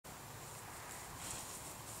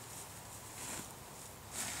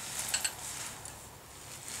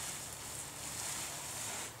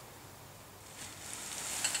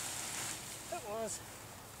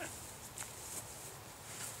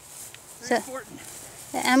important.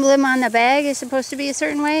 The emblem on the bag is supposed to be a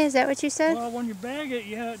certain way? Is that what you said? Well, when you bag it,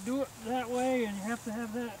 you have to do it that way, and you have to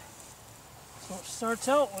have that. So it starts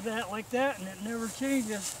out with that like that, and it never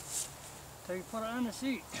changes until you put it on the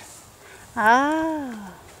seat.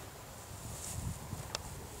 Ah.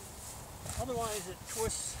 Otherwise, it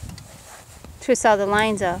twists. Twist all the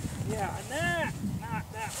lines up. Yeah, and that,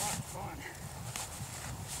 not that much fun.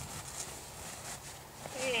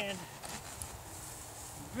 And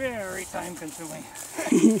very time consuming.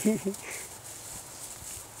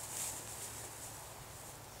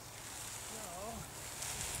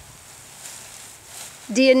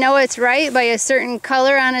 Do you know it's right by a certain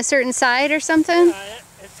color on a certain side or something? Yeah,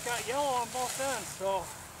 it's got yellow on both ends, so.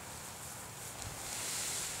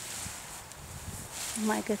 Oh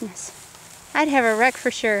my goodness. I'd have a wreck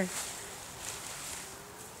for sure.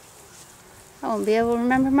 I won't be able to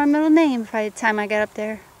remember my middle name by the time I get up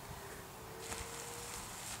there.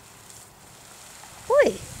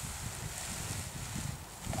 Boy.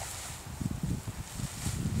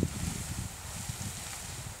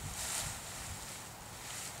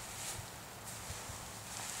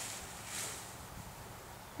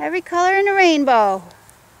 Every color in the rainbow.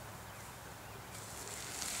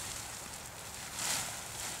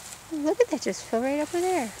 Look at that, just fell right over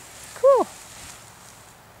there. Cool.